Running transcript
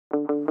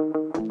デ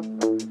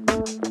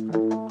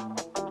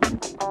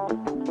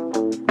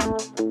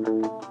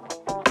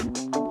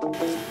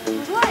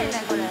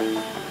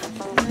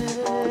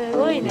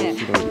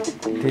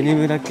ニ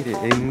ムだけでえ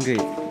んぐい。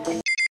ハ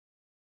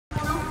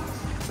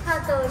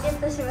ートをゲッ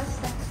トしま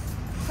した。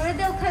これ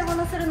でお買い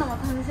物するのも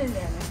楽しいんだよ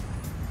ね。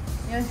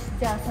よし、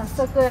じゃあ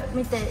早速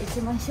見ていき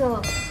ましょ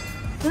う。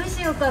どう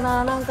しようか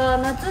な。なんか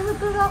夏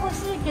服が欲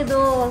しいけ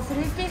ど、ス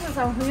リーピース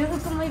さん冬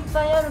服もいっ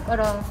ぱいあるか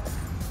ら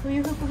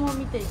冬服も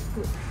見ていく。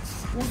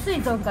安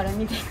いゾーンから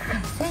見ていくか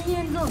ら1000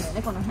円ゾーンだよ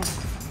ね、この辺。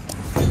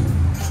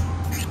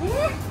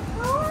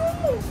かわ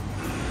いい。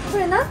こ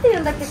れなんてい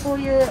うんだっけ、こう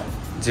いう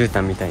絨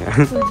毯みたいな。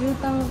そう、絨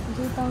毯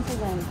素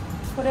材の。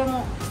これ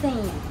も1000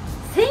円。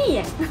1000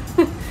円1000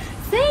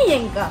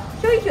円か。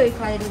ひょいひょい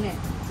買えるね。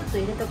ちょっと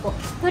入れとこう。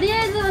とり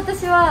あえず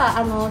私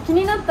は気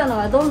になったの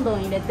はどんど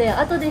ん入れて、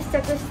後で試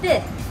着し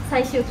て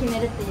最終決め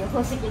るっていう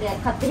方式で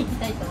買っていき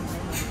たいと思い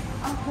ます。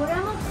あ、これ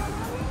もかわいい。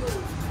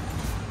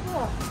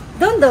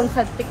どんどん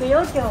買っていく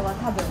よ、今日は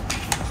多分。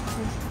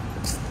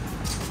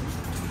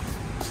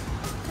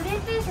スリー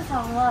ピース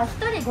さんは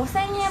1人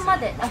5000円ま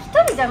で、あ、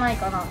1人じゃない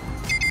かな。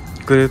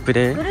グループ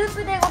で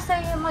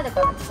5000円まで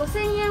かな。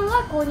5000円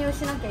は購入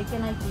しなきゃいけ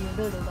ないっていう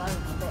ルールがある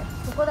ので、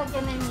そこだ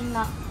けね、みん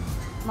な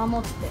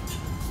守って。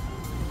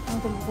で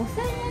も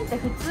5000円って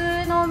普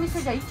通のお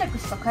店じゃ1着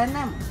しか買え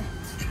ないもんね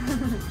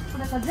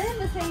だから全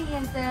部1000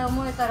円って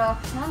思えたら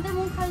何で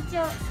も買えち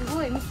ゃう。す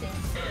ごい、見て、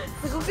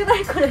すごくな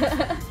いこれなん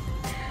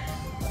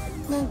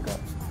か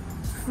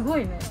すご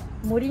いね。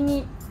森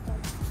に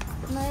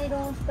ナイロ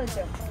ンスタジ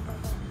アム、ち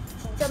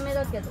っちゃめ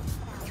だけど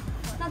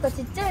なんか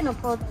ちっちゃいの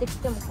買ってき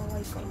ても可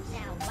愛いかも。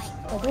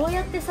どう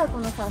やってさ、こ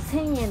のさ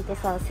1000円と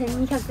さ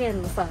1200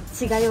円のさ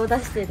違いを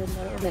出してるん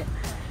だろうね。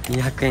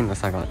200円の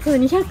差が。そう、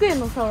200円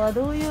の差は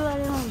どういうあ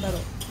れなんだろ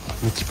う。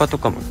メキパと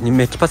かも、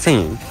メキパ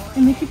1000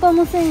円。メキパ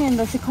も1000円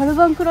だし、カル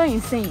バンクライン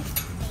1000円。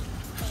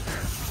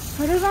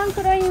カルバン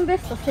クラインベ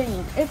スト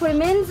1000円。これ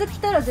メンズ着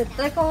たら絶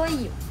対可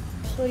愛いよ。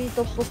ストリー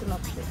トっぽくなっ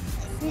て。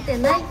見て、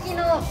ナイキ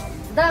の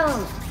ダウン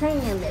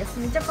1000円です。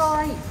めっちゃ可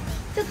愛い。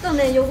ちょっと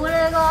ね、汚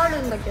れがあ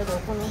るんだけど、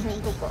この辺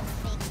とか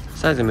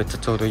サイズめっちゃ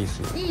ちょうどいいです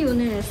よ。いいよ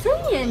ね。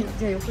1000円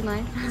じゃよくな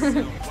い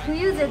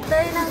冬絶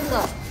対なん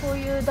かこう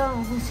いうダウン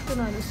欲しく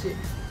なるし。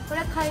こ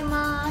れ買い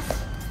ます。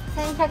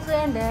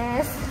1100円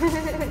です安っ。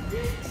めっ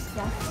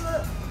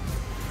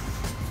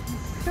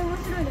ちゃ面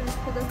白いです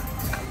けど、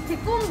テ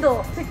コン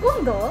ド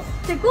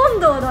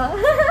ーだ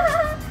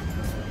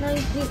ナイ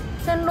キ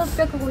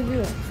1650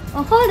円。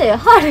あ、ハーレ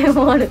ー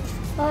もある。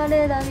ハー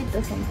レーダビッド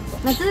さんと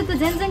か。夏服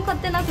全然買っ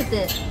てなく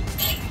て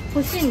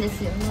欲しいんで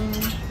すよね。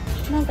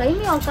なんか意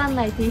味わかん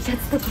ない T シャ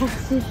ツとか欲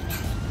しい。ゲ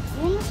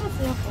ームシャ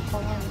ツやっぱ可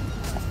愛い。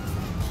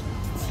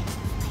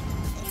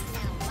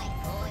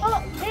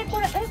あ、こ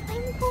れも可愛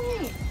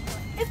い。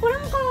これ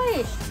も可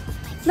愛い。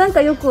なん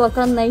かよくわ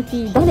かんない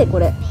T。 誰こ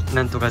れ。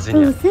なんとかジュ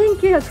ニア。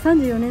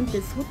1934年って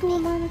相当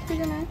前の人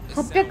じゃない。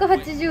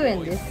880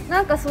円です。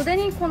なんか袖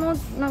にこの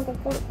なんか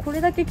こ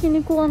れだけ気に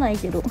食わない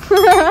けどで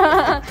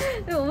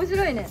も面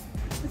白いね。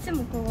こっち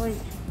も可愛い。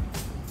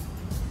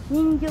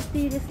人魚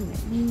T ですね。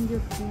人魚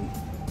T。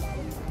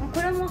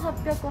これも880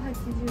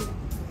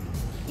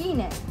円。いい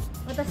ね。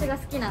私が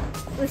好きな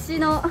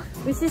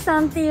牛さ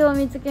ん T を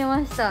見つけま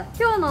した。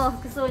今日の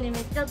服装にめ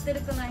っちゃ合って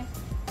るくない？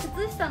靴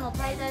下の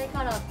タイダイ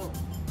カラーと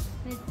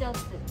めっちゃ合って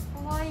る。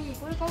かわいい。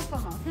これ買おうか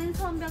な。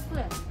1300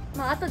円。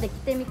まあ後で着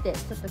てみてち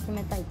ょっと決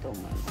めたいと思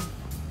います。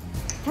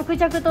着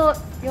々と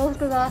洋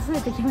服が増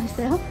えてきまし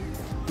たよ。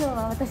今日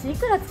は私い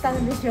くら使う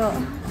んでしょう。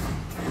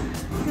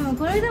でも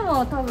これで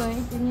も多分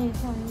123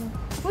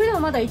これでも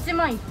まだ1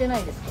万いってな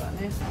いですからね。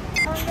300円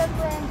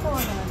コーナ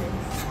ーで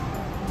す。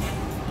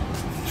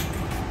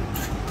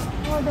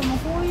でも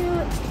こういう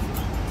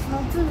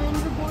夏メンズ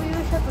こういうシ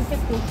ャツ結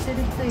構着て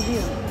る人いる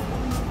よね。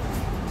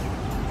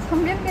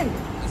300円で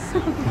すゲ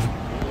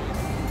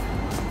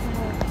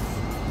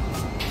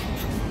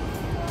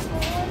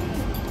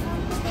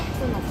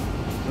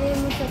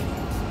ームシャツ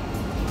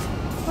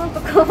なん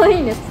か可愛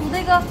いね。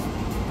袖が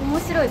面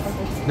白い形。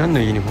何の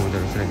ユニフォームだ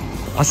ろうそれ。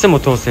足も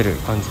通せる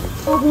感じ。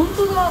あ、本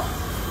当だ。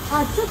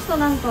あ、ちょっと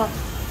なんか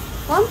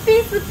ワンピ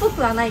ースっぽ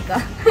くはないか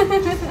これ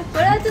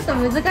はちょっと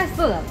難し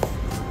そうだね。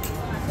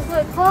すご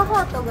いカー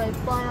ハートがいっ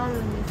ぱいあ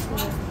るんですけ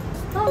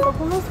ど、なんか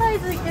このサイ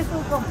ズいけそ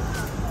うかも。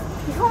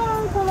基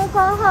本この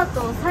カーハー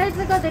トサイ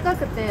ズがでか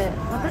くて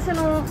私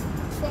の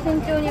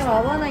身長には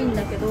合わないん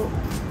だけど、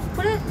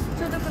これち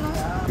ょうどよくな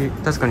い？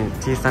確かに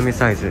小さめ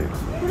サイズ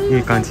い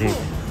い感じ。後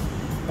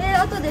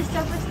で試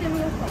着してみ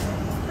ようか。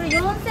これ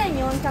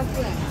4400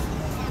円。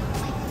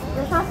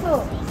良さそ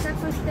う。試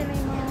着してみ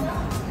ます。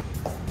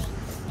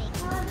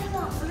で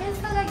もウエス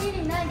トがギ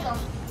リないかも。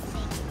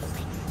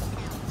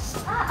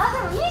で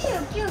も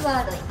29が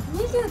ある。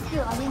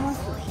29あります。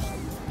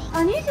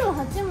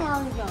28もあ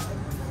るじゃん。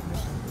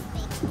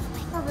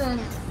多分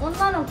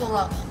女の子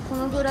がこ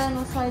のぐらい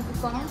のサイズ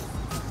かな。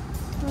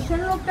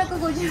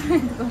1650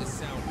円とか。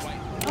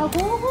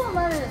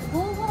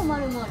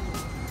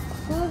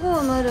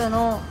550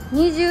の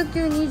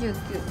2929。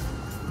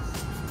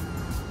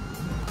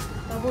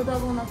ボダ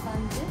ボな感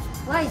じ、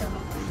ワイドな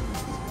感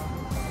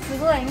じ。す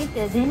ごい見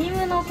て、デニ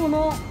ムのこ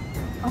の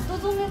後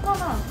染めかな、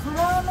カ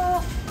ラー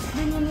の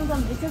デニムが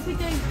めちゃく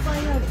ちゃいっぱい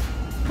ある。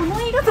こ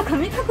の色とか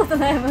見たこと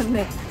ないもん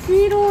ね。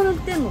黄色を塗っ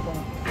てんのかな、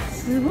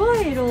すご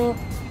い色。こ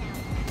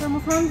れも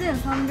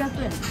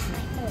3300円ですね。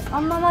あ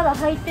んままだ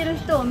履いてる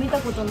人を見た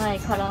ことない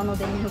カラーの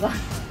デニムがいっ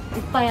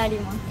ぱいあり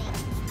ます。す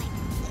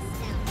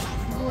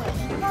ごい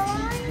かわ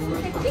い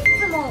い。でキッ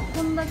ズも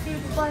こんだけいっ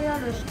ぱいあ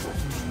る。待っ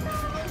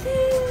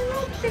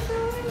てかわ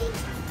いい。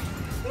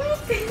見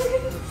て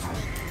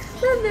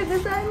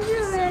330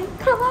円、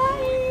かわ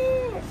い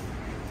い。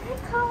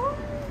かわい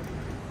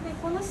い。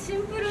このシ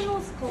ンプルノ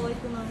ース可愛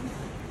くない？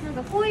なん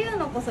かこういう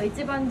のこそ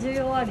一番需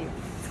要あるよ。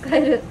使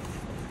える。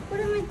こ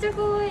れめっちゃ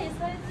可愛い。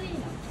サイズいい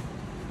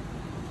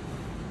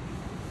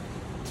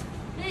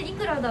な。い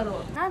くらだ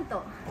ろう。なん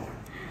と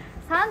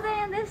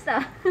3000円でし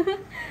た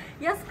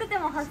安くて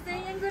も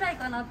8000円ぐらい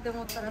かなって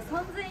思ったら3000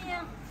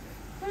円。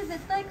これ絶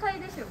対買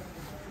いでしょ。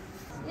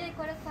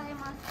これ買い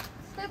ます。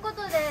というこ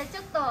とで、ち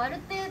ょっとある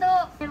程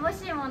度めぼ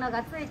しいもの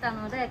がついた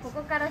ので、こ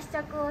こから試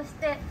着をし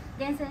て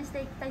厳選し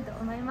ていきたいと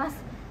思います。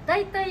だ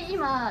いたい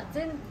今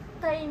全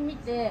体見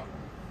て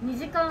2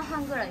時間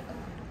半ぐらいかな。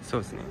そ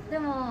うですね。で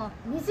も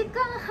2時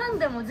間半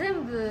でも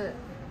全部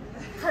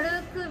軽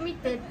く見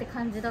てって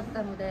感じだっ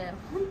たので、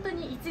本当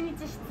に1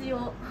日必要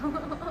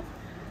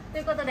と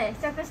いうことで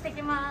試着して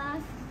きま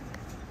す。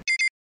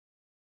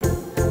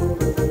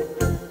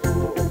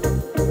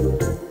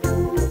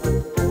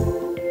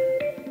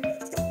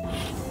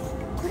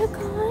これか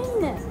わい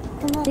いね。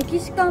この歴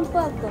史館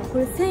パーカー、こ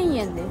れ1000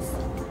円です。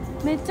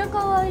めっちゃか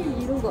わい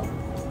い。色が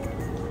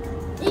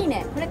いい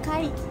ね。これ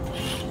買い。こ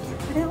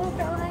れも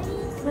かわいい。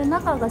これ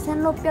中が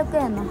1600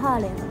円のハ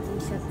ーレーの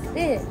T シャツ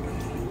で、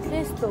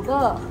ベスト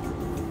が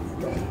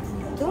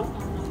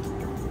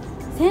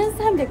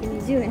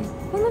1320円。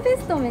このベ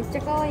ストめっち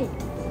ゃかわいい。こ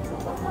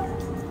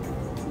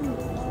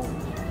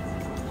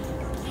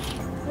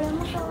れ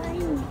もかわい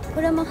い。こ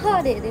れもハ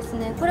ーレーです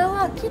ね。これ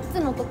はキッズ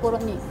のところ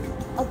に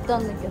あった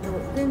んだけど、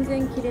全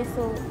然着れ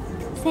そう。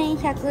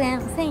1100円、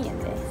1000円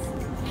です。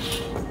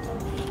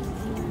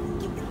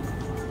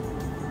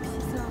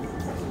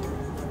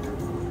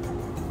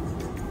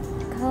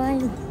かわい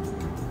い。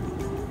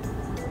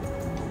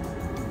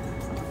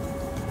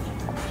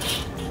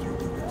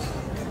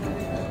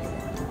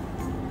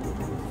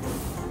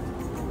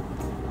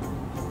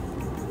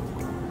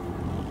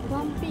ワ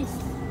ンピース、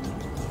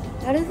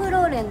ラルフ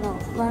ローレンの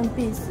ワン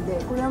ピース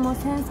で、これはもう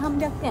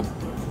1300円。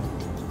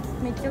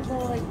めっちゃか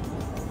わいい。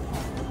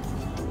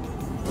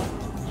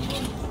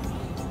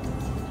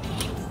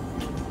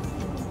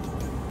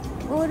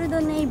ゴールド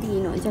ネイビ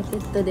ーのジャケ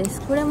ットで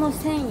す。これも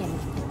1000円。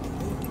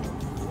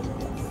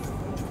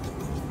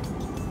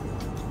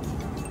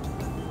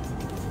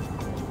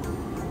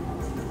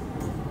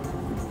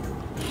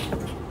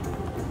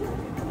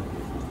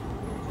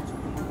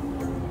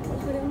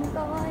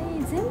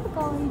全部か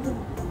わいい。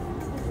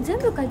全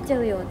部買っちゃ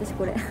うよ私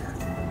これ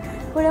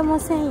これも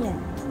1000円。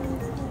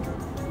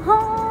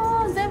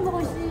はあ、全部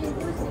欲しい。どうしよ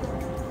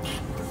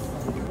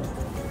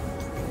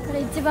う。こ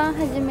れ一番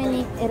初め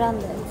に選んだや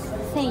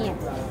つ1000円。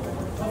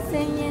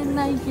1000円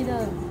ナイキダ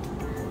ウン。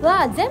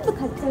わあ、全部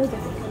買っちゃうじゃ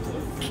ん。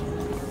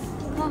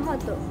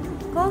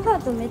カーハ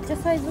ートめっちゃ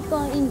サイズ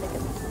感いいんだけ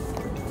ど、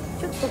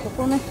ちょっとこ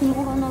この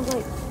紐が長い。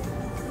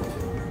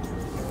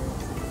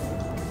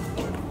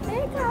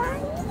かわい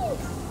い。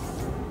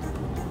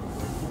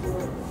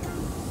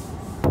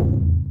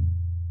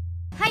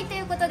はい、と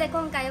いうことで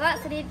今回は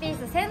3ピー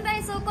ス仙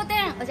台倉庫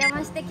店お邪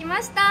魔してき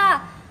まし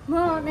た。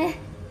もうね、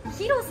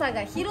広さ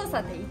が広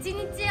さで1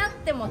日あっ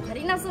ても足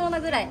りなそうな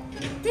ぐらいっ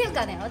ていう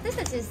かね、私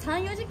たち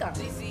 3,4 時間い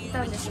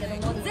たんですけど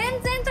も全然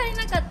足り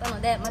なかったの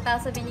で、ま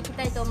た遊びに行き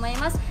たいと思い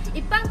ます。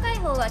一般開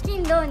放は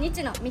金土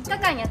日の3日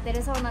間やって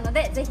るそうなの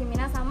で、ぜひ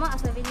皆さんも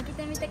遊びに来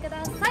てみてく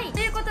ださい。と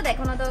いうことで、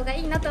この動画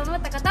いいなと思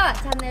った方はチ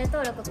ャンネル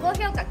登録、高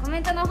評価、コメ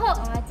ントの方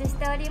お待ちし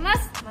ておりま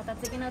す。また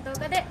次の動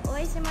画でお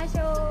会いしまし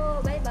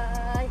ょう。バイバ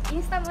イ。イ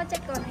ンスタもチェ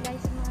ックお願い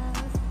します。